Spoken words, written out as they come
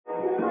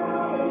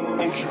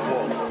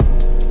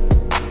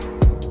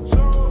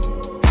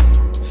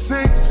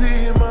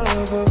Sexy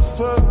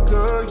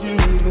motherfucker, you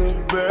the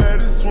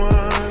baddest one.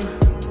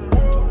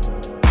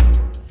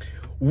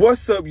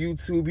 What's up,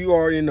 YouTube? You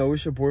already know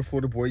it's your boy,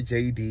 Florida Boy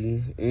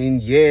JD.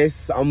 And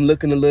yes, I'm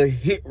looking a little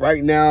hit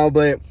right now,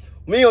 but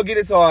we ain't gonna get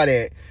into all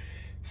that.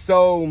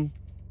 So,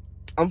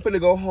 I'm finna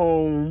go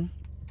home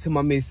to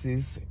my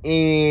missus,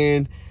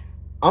 and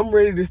I'm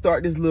ready to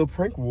start this little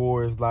prank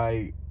wars.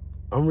 Like,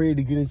 I'm ready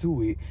to get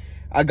into it.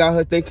 I got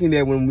her thinking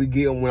that when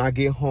I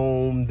get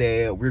home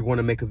that we're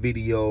gonna make a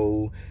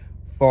video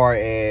far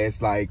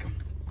as like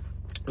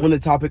on the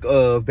topic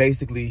of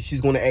basically she's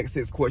gonna ask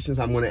 6 questions,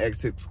 I'm gonna ask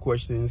 6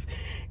 questions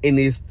in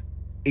this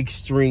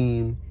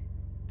extreme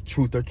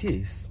truth or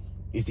kiss.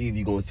 It's either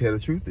you're gonna tell the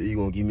truth or you're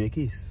gonna give me a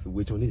kiss.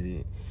 Which one is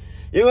it?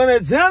 You're gonna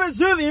tell the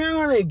truth or you're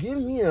gonna give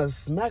me a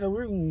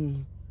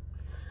smackaroo.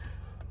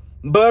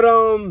 But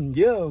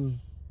yeah,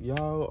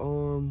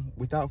 y'all,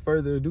 without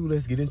further ado,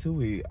 let's get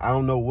into it. I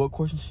don't know what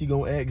question she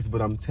gonna ask,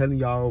 but I'm telling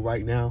y'all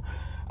right now,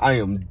 I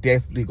am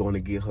definitely gonna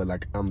get her.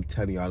 Like, I'm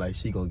telling y'all, like,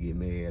 she gonna get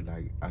mad.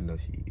 Like, I know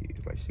she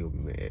is. Like, she'll be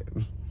mad.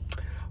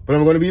 But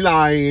I'm gonna be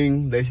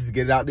lying. Let's just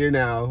get it out there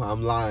now.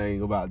 I'm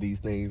lying about these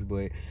things,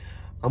 but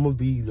I'm gonna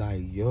be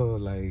like, yo,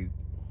 like,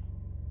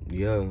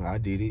 yeah, I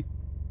did it.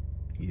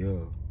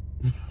 Yeah.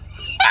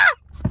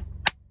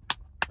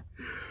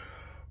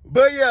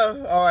 But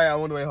yeah, all right, I'm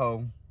on the way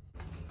home.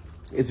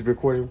 Is it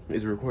recording?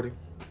 Is it recording?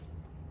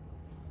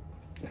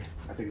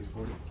 I think it's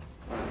recording.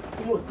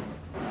 Come on.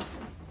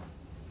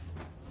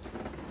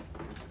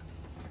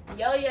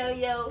 Yo,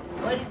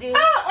 what it do?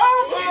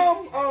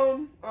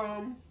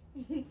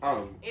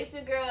 It's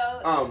your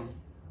girl.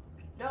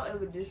 Don't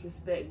ever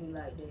disrespect me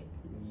like that.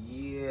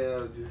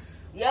 Yeah, just.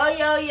 Yo,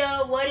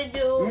 what it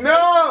do?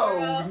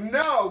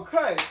 No,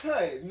 cut.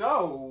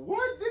 No,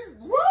 what?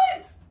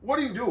 What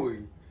are you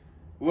doing?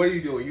 What are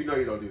you doing? You know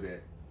you don't do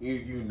that.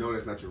 You know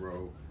that's not your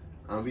role.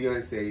 I'm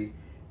Beyonce.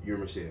 You're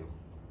Michelle.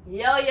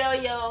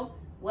 Yo,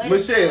 what?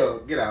 Michelle,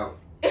 get out.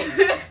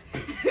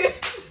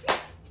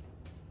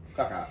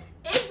 Cock out.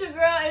 It's your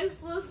girl,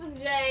 Exclusive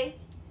J.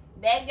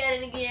 Back at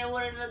it again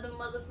with another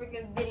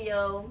motherfucking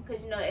video.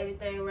 Cause you know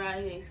everything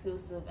around here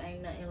exclusive.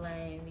 Ain't nothing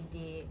lame we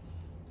did.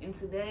 And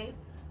today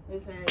we're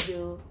finna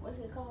do, what's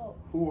it called?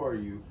 Who are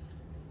you?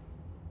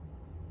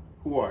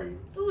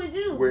 Who is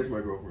you? Where's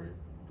my girlfriend?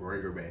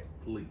 Bring her back,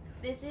 please.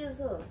 This is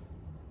her.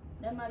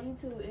 That's my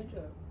YouTube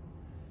intro.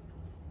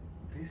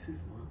 This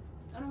is mine.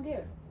 I don't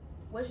care.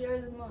 What's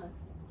yours is mine.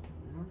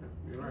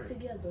 You're right.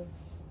 Together.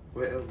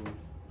 Forever.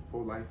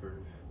 For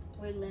lifers.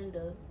 We're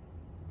Linda.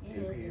 And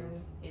And Heather.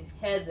 Pam. It's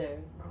Heather.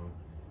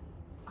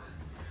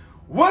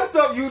 What's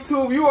up,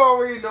 YouTube? You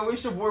already know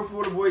it's your boy,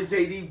 Florida Boy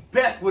JD,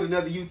 back with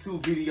another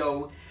YouTube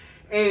video.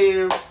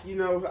 And, you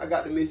know, I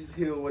got the Mrs.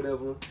 Hill,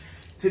 whatever.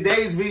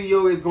 Today's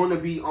video is going to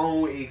be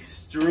on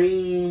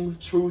extreme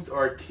truth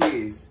or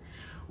kiss.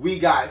 We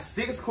got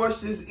 6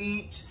 questions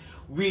each.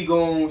 She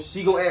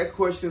gonna ask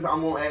questions,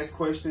 I'm gonna ask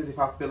questions. If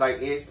I feel like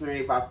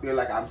answering, if I feel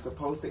like I'm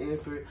supposed to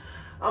answer it,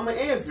 I'm gonna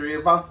answer it.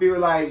 If I feel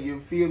like,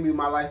 you feel me,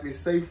 my life is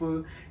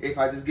safer if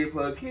I just give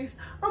her a kiss,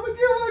 I'm gonna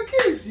give her a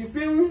kiss, you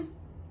feel me?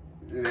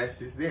 And that's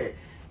just that.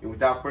 And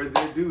without further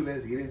ado,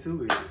 let's get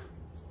into it.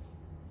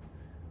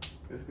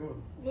 Let's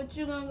go. What,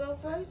 you gonna go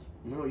first?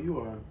 No, you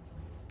are. Let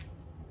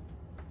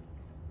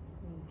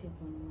me pick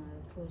one of my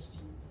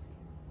questions.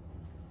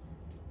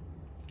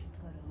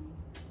 Hold on.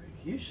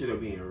 You should have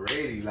been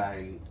ready,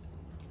 like.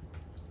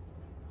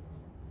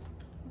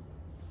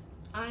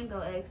 I ain't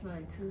gonna ask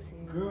nothing too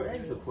serious. Girl,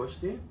 ask a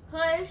question.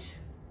 Hush.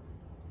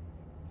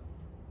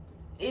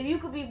 If you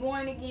could be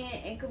born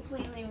again and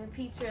completely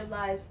repeat your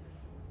life,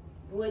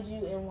 would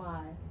you and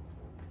why?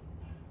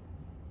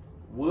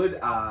 Would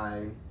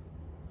I?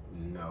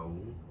 No.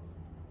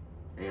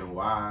 And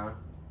why?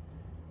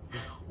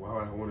 Why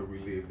would I want to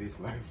relive this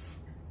life?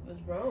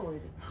 What's wrong with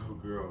it? Oh,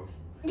 girl.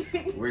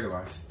 Where do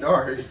I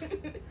start?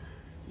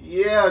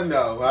 Yeah,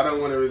 no. I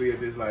don't want to relive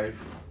this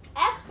life.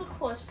 Ask a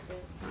question.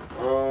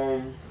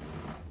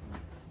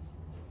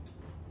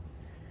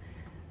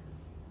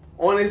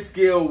 On a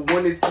scale 1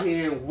 to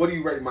 10, what do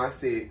you rate my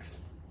sex?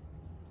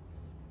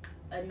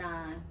 A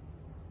 9.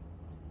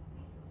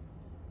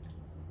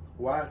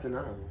 Why it's a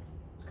 9?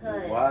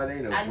 Cause Why it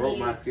ain't broke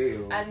my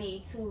scale? I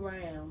need 2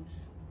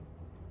 rounds.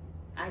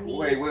 I need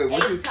wait,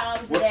 8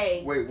 times a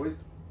day. Wait, what?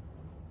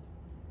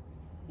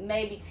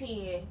 Maybe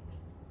 10.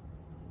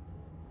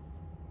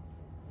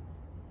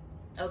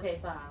 Okay,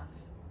 5.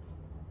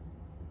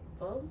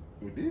 4?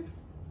 With this?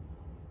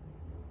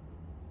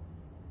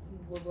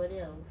 What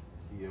else?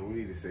 Yeah, we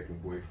need a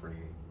second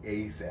boyfriend.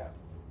 ASAP.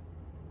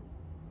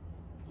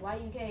 Why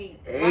you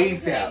can't?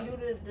 ASAP. Do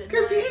the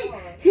Because 9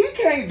 hours? he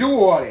can't do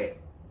all that.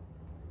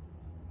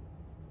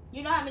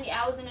 You know how many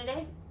hours in a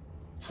day?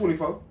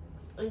 24.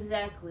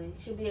 Exactly.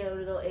 Should be able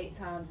to go 8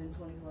 times in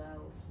 24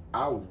 hours.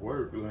 I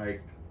work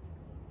like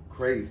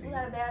crazy. You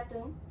got a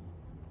bathroom.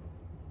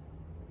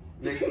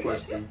 Next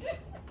question.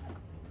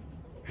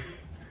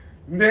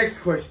 Next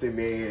question,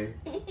 man.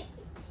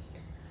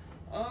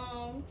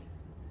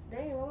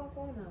 Dang, why my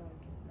phone not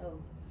working? Oh.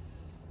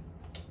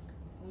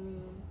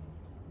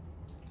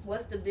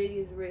 What's the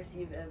biggest risk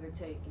you've ever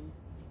taken?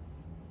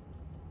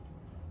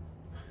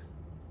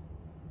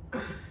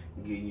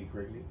 Getting you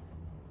pregnant.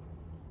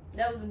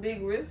 That was a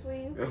big risk for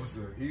you? That was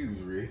a huge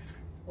risk.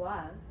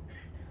 Why?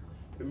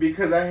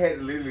 Because I had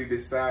to literally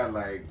decide,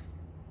 like,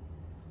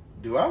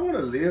 do I want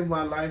to live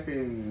my life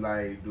and,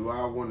 like, do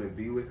I want to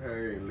be with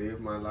her and live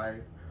my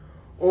life?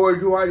 Or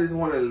do I just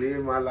want to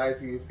live my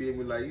life and, you feel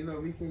me? Like, you know,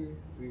 we can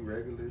be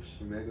regular,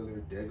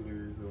 schmegular,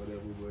 degulars or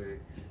whatever, but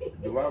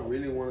do I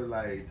really want to,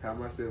 like, tie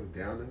myself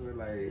down to her?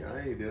 Like,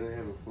 I ain't done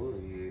having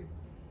fun yet.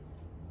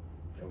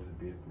 That was a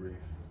big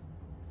risk.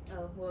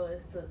 Oh, well,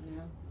 it's took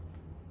now.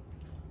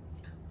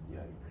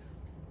 Yikes.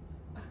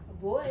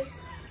 Boy.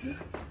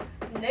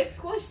 Next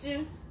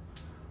question.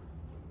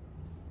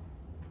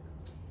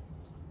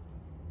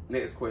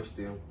 Next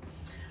question.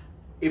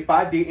 If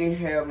I didn't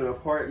have an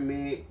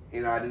apartment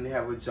and I didn't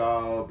have a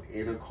job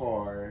and a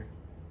car,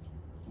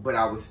 but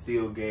I was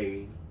still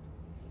gay,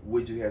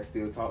 would you have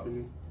still talked to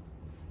me?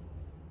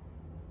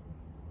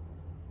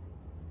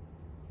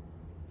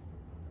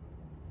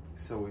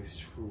 So it's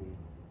true.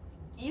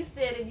 You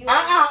said if you... No.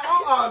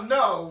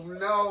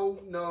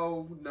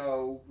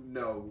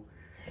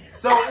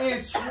 So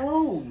it's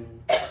true.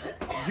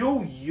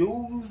 You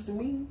used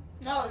me?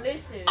 No,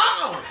 listen.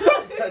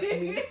 Don't touch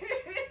me.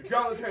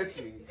 Don't touch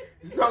me.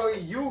 So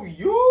you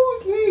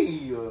used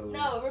me.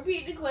 No,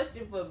 repeat the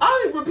question for me.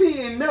 I ain't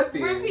repeating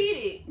nothing. Repeat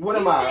it. What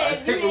am I?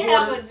 Said you didn't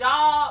have a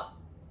job,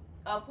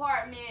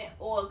 apartment,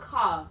 or a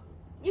car.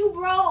 You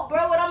broke,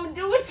 bro. What I'm gonna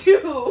do with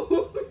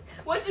you?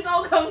 What, you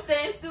gonna come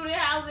stay in student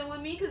housing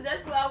with me? Because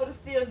that's what I would have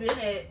still been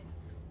at.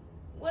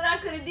 What I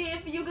could have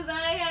did for you, because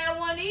I ain't had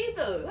one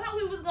either. How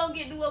we was gonna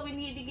get to what we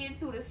need to get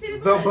to the city?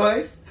 The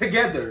bus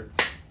together.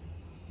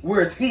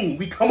 We're a team.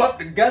 We come up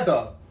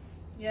together.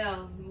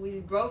 Yeah,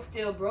 we both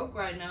still broke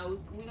right now.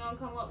 We gonna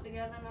come up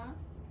together now?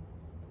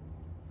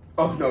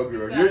 Oh no,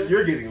 girl,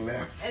 you're getting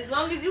left. As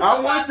long as you. I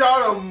want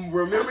y'all to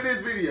remember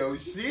this video.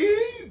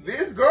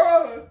 This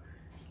girl,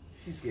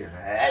 she's getting her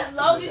ass. As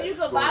long as you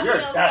can buy me a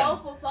 4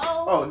 for 4.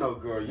 Oh no,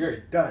 girl,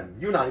 you're done.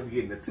 You're not even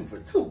getting a 2 for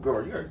 2,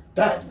 girl. You're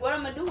done. What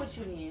I'm gonna do with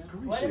you then?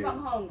 What if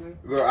I'm hungry?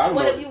 Girl, I don't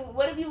know.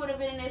 What if you would have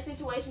been in that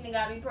situation and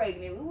got me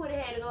pregnant? We would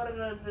have had to go to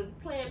the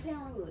Planned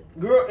Parenthood.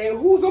 Girl, and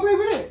who's gonna pay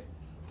for that?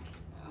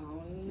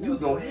 You was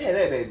gonna have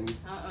that, baby.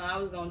 I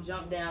was gonna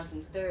jump down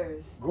some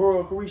stairs.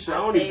 Girl, Carisha, I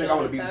don't even think I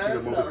want to be with you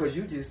no more floor. because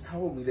you just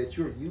told me that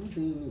you're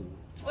using me.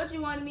 What,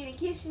 you wanted me to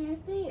kiss you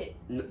instead?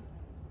 No.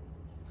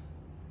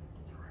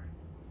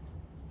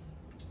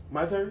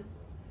 My turn?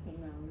 No,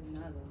 it's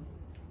not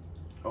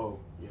though. Oh,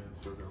 yeah,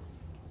 sure go.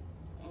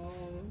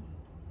 Hold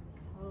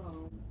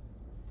on.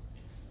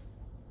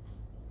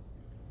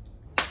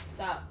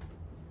 Stop.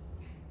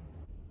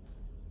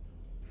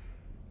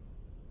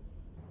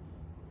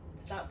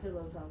 Stop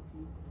pillow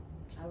talking.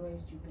 I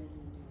raised you better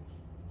than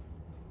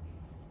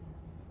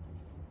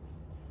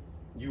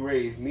that. You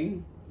raised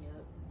me?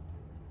 Yep.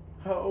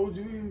 How old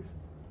you is?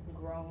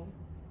 Grown.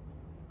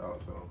 Oh,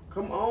 so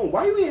come on.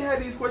 Why you even have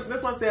these questions?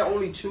 That's why I say I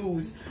only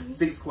choose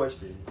 6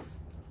 questions.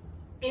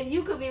 If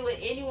you could be with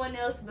anyone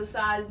else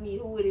besides me,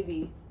 who would it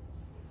be?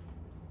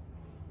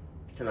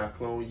 Can I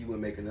clone you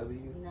and make another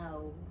you?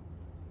 No.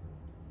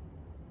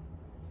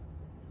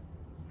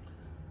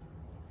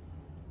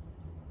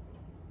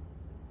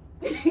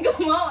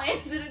 Come on,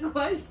 answer the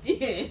question.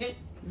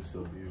 You're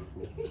so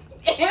beautiful.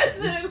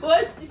 Answer the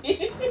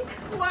question.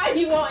 Why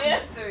you won't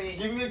answer it?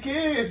 Give me a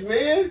kiss,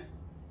 man.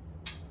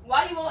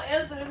 Why you won't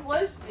answer the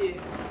question?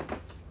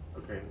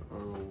 Okay,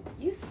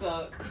 You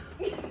suck.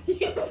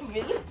 You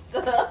really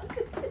suck.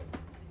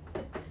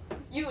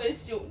 You and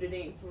shoot it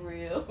ain't for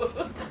real.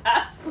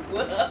 I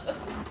swear.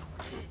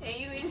 And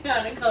you be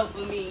trying to come for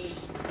me.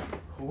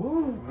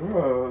 Ooh,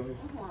 girl.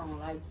 I don't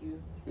like you.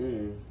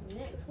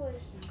 Next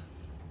question.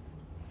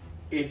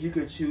 If you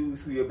could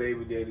choose who your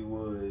baby daddy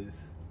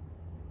was,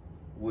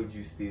 would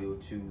you still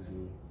choose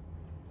me?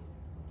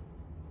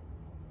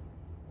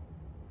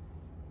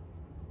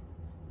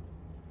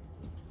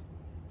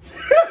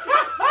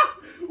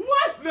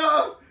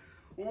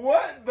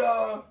 What?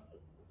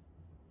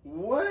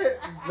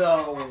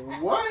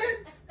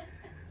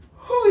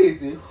 Who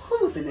is it?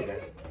 Who's the nigga?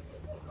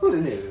 Who the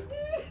nigga?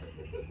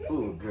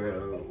 Ooh,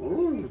 girl.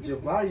 Ooh,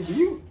 Javali, do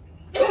you?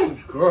 Ooh,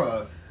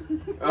 girl.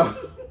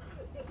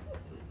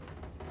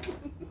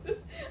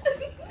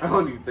 I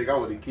don't even think I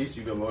want to kiss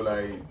you no more.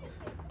 Like,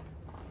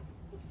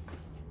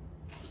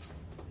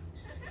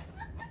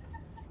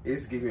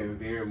 it's giving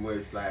very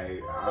much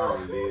like I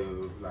don't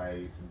live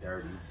like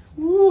dirty.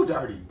 Ooh,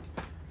 dirty.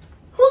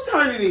 Whose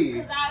turn it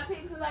is? Cause I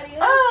pick somebody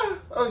else.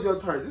 Oh, it's your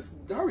turn. Just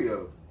hurry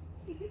up.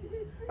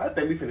 I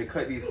think we finna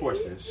cut these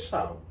questions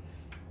short.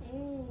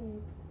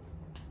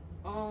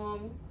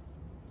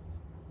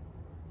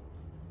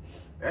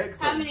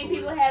 How many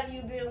people have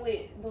you been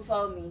with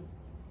before me?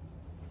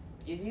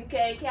 If you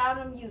can't count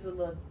them, use a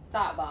little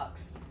thought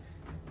box.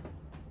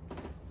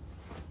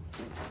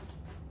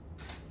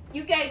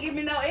 You can't give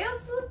me no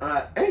answer?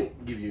 I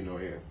ain't give you no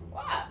answer.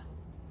 Why?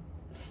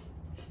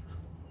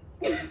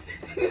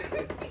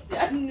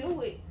 I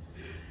knew it.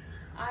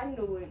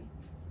 knew it.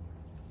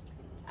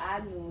 I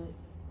knew it.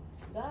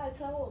 God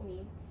told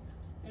me.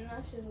 And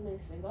I should have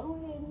listened. Go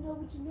ahead and go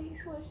with your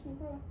next question,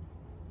 bro.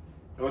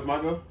 What's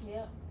my go?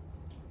 Yep.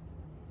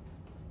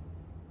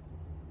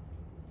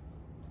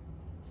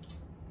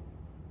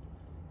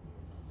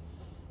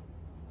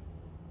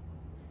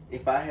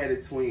 If I had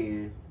a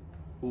twin,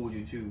 who would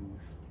you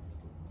choose?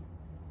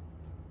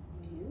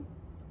 You.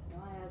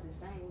 Y'all have the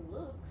same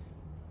looks.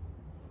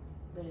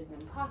 But if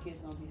them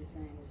pockets don't be the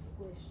same as the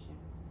question.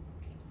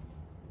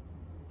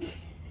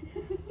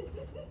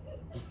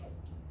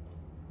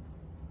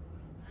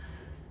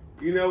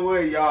 You know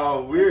what,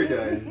 y'all? We're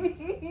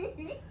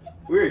done.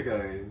 We're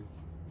done.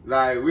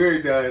 Like,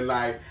 we're done.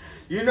 Like,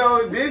 you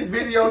know, this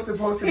video is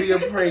supposed to be a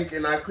prank,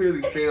 and I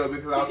clearly failed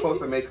because I was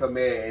supposed to make her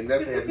mad, and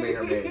nothing has made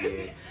her mad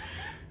yet.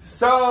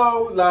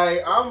 So,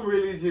 like, I'm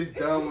really just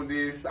done with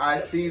this. I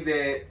see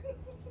that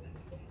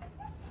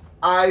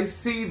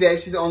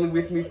she's only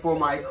with me for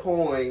my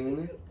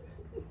coin,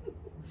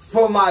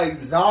 for my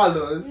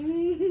dollars.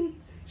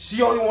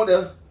 She only want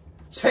to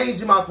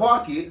change in my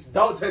pockets.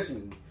 Don't touch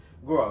me.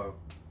 Girl,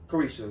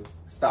 Carisha,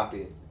 stop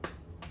it.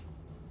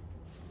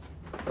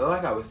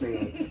 Like I was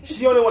saying,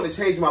 she only want to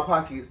change my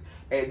pockets.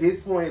 At this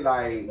point,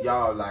 like,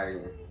 y'all, like,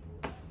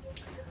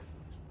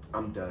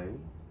 I'm done.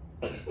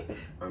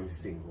 I'm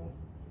single.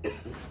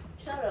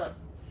 Shut up.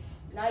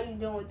 Now you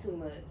doing too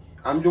much.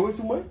 I'm doing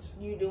too much?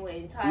 You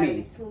doing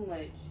entirely too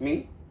much.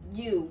 Me?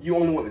 You. You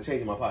only want to change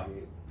in my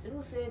pocket.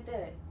 Who said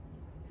that?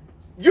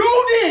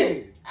 You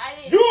did!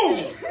 I didn't.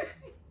 You!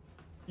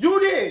 You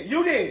did!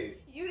 You did!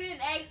 You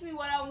didn't ask me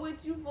what I'm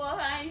with you for.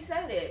 I ain't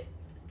say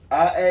that.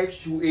 I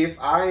asked you if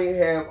I ain't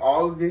have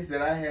all of this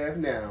that I have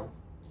now,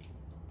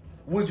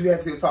 would you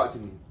have to talk to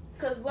me?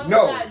 Cause what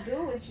No. would I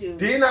do with you?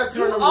 Then I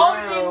turn You older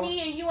around. than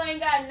me and you ain't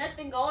got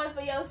nothing going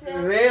for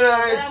yourself. Then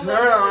I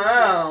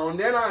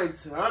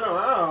turn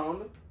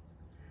around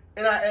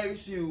and I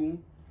ask you,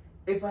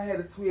 if I had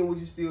a twin, would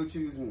you still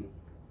choose me?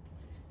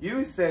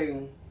 You say,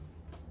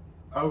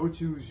 I would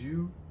choose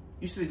you.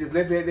 You should have just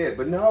left it at that.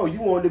 But no,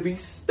 you wanted to be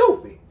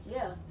stupid.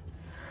 Yeah.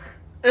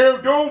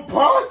 If don't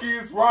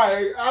pockets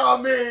right,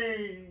 I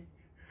mean,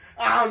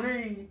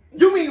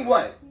 you mean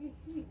what?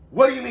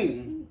 What do you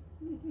mean?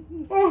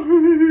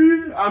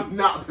 I'm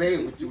not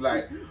playing with you.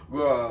 Like,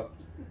 bro,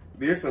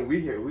 there's some,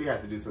 we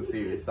have to do some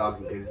serious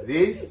talking because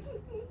this.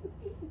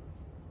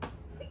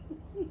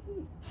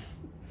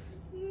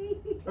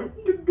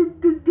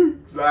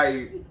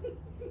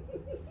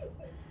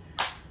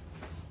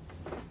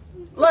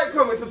 Like,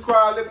 comment,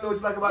 subscribe, let me know what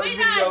you like about this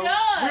video. Not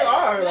done. We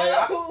are. No, Like,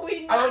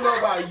 I don't know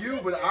about you,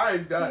 but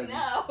I'm done.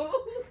 No.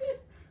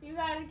 You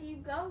gotta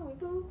keep going,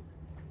 boo.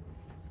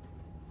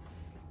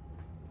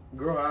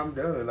 Girl, I'm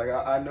done. Like,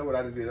 I know what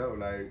I did know.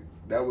 Like,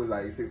 that was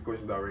like 6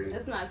 questions already.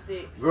 That's not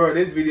 6. Girl,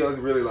 this video is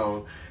really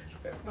long.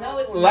 No,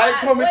 it's like,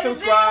 not. comment, But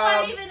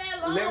subscribe. the video ain't even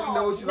that long. Let me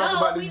know what you like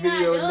about this we not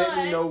video. done. Let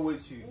me know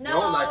what you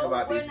don't like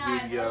about this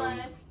not video.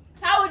 done.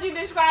 How would you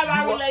describe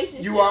our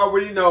relationship? You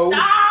already know.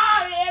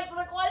 Stop! Answer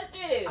the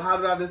question. How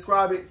did I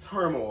describe it?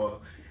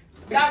 Turmoil.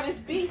 Jarvis,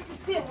 be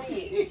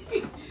serious.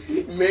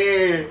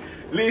 Man,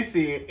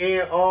 listen,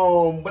 and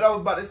what I was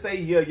about to say,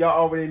 yeah, y'all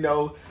already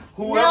know.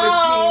 Whoever No.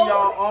 team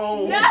y'all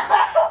on, No.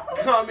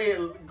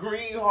 comment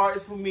green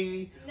hearts for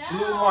me, No.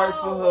 blue hearts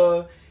for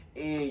her,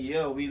 and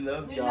yeah, we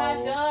love We're y'all.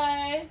 not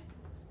done.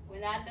 We're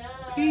not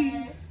done.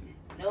 Peace.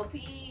 No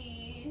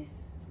peace.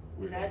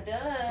 We're not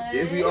done.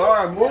 Yes, we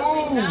are. Move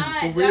No, we not.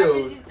 for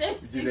real, Jarvis, you said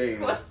 6 Janae.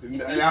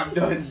 questions. And I'm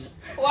done.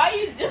 Why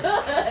you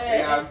done?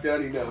 And I'm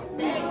done enough.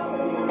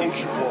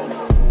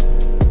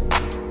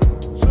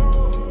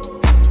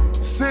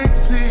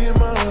 Sexy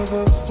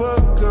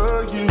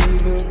motherfucker, you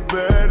the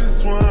best.